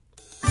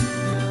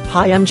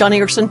Hi, I'm Johnny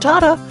Erickson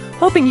Tata,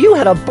 hoping you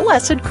had a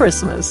blessed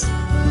Christmas.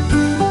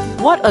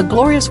 What a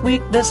glorious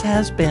week this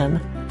has been,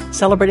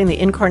 celebrating the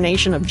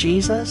incarnation of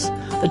Jesus,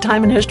 the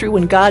time in history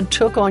when God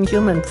took on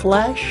human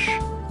flesh.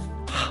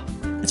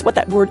 It's what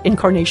that word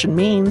incarnation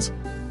means.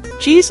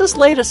 Jesus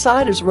laid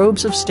aside his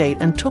robes of state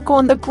and took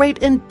on the great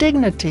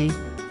indignity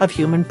of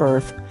human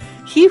birth.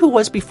 He who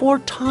was before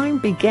time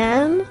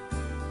began,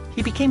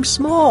 he became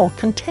small,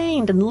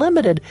 contained, and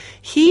limited.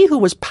 He who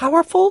was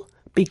powerful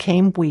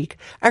became weak.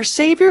 Our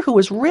Savior, who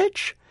was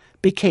rich,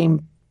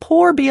 became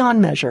poor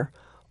beyond measure,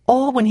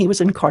 all when he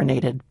was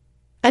incarnated.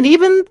 And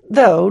even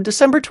though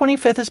December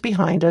 25th is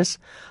behind us,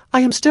 I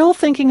am still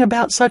thinking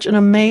about such an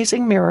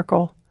amazing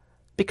miracle,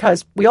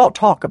 because we all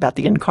talk about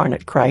the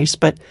incarnate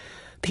Christ, but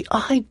the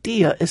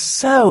idea is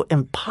so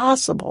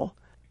impossible.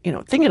 You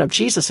know, thinking of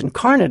Jesus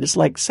incarnate is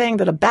like saying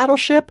that a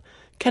battleship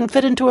can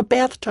fit into a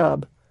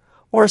bathtub,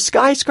 or a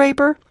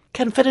skyscraper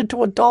can fit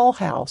into a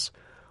dollhouse,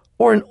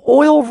 or an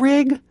oil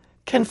rig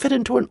can fit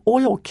into an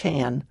oil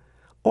can,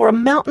 or a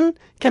mountain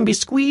can be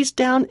squeezed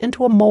down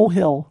into a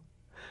molehill.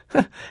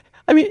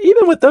 I mean,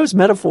 even with those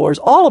metaphors,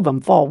 all of them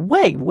fall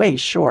way, way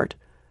short.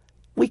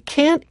 We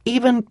can't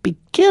even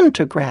begin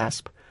to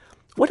grasp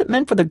what it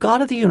meant for the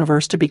God of the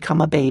universe to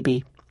become a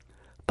baby.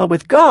 But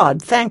with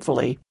God,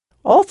 thankfully,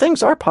 all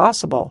things are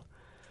possible.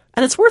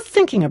 And it's worth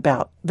thinking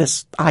about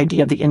this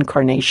idea of the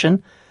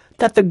incarnation,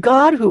 that the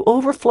God who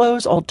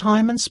overflows all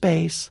time and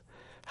space,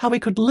 how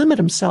he could limit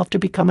himself to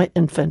become an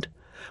infant,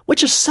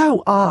 which is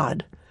so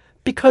odd,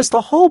 because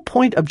the whole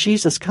point of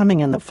Jesus coming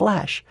in the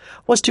flesh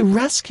was to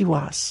rescue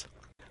us.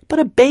 But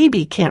a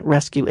baby can't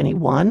rescue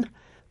anyone.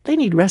 They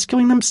need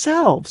rescuing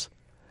themselves.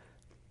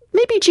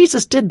 Maybe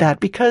Jesus did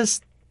that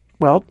because,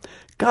 well,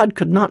 God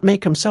could not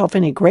make himself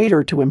any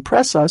greater to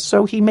impress us,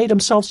 so he made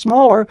himself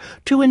smaller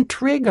to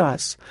intrigue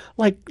us,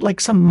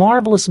 like some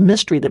marvelous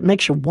mystery that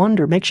makes you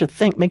wonder, makes you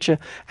think, makes you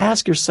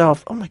ask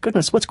yourself, oh my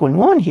goodness, what's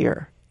going on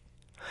here?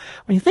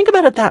 When you think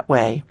about it that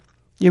way,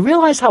 you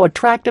realize how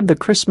attractive the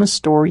Christmas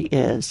story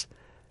is.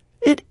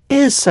 It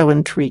is so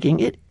intriguing.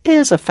 It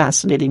is a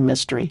fascinating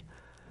mystery.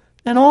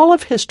 In all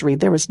of history,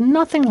 there is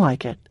nothing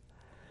like it.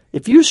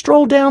 If you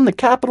stroll down the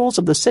capitals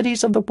of the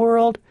cities of the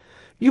world,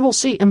 you will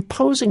see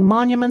imposing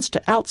monuments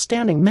to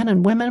outstanding men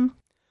and women.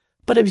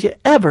 But have you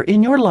ever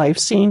in your life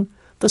seen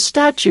the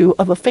statue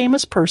of a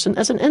famous person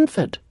as an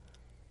infant?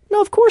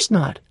 No, of course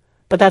not.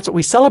 But that's what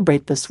we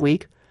celebrate this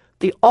week,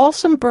 the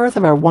awesome birth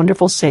of our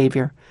wonderful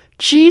Savior,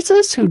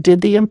 Jesus, who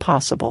did the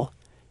impossible.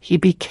 He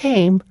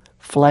became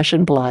flesh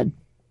and blood.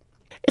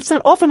 It's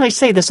not often I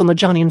say this on the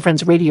Johnny and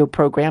Friends radio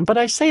program, but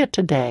I say it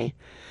today.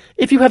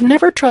 If you have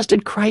never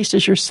trusted Christ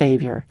as your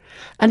Savior,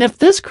 and if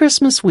this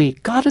Christmas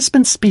week God has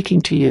been speaking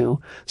to you,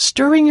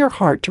 stirring your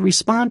heart to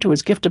respond to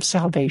his gift of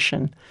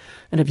salvation,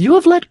 and if you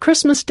have let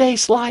Christmas Day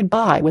slide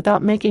by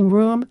without making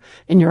room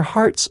in your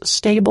heart's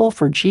stable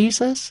for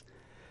Jesus,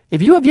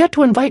 if you have yet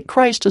to invite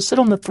Christ to sit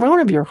on the throne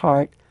of your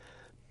heart,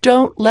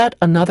 don't let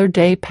another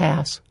day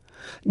pass.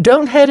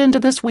 Don't head into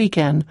this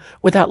weekend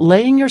without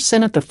laying your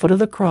sin at the foot of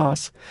the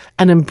cross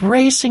and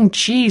embracing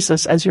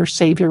Jesus as your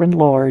Savior and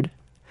Lord.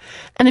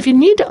 And if you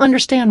need to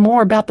understand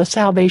more about the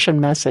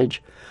salvation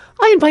message,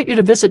 I invite you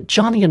to visit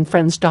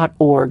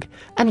johnnyandfriends.org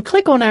and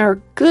click on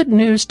our Good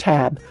News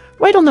tab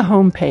right on the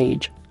home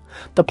page.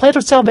 The plan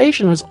of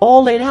salvation is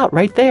all laid out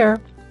right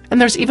there,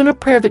 and there's even a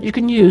prayer that you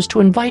can use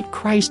to invite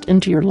Christ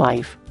into your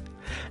life.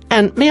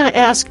 And may I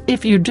ask,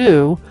 if you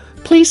do,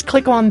 please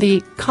click on the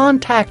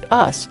Contact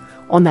Us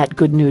on that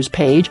Good News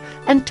page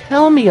and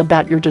tell me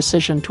about your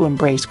decision to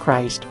embrace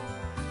Christ.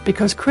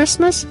 Because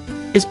Christmas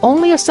is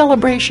only a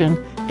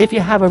celebration if you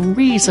have a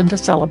reason to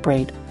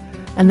celebrate.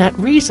 And that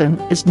reason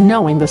is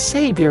knowing the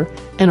Savior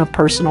in a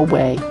personal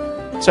way.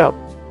 So,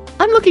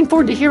 I'm looking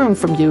forward to hearing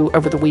from you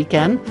over the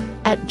weekend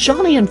at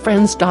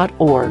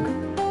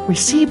johnnyandfriends.org.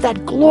 Receive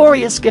that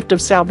glorious gift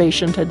of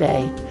salvation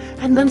today,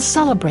 and then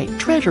celebrate,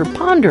 treasure,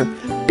 ponder,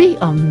 be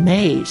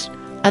amazed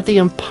at the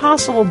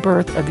impossible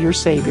birth of your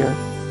Savior.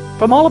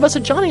 From all of us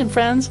at Johnny and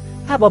Friends,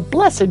 have a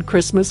blessed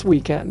Christmas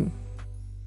weekend.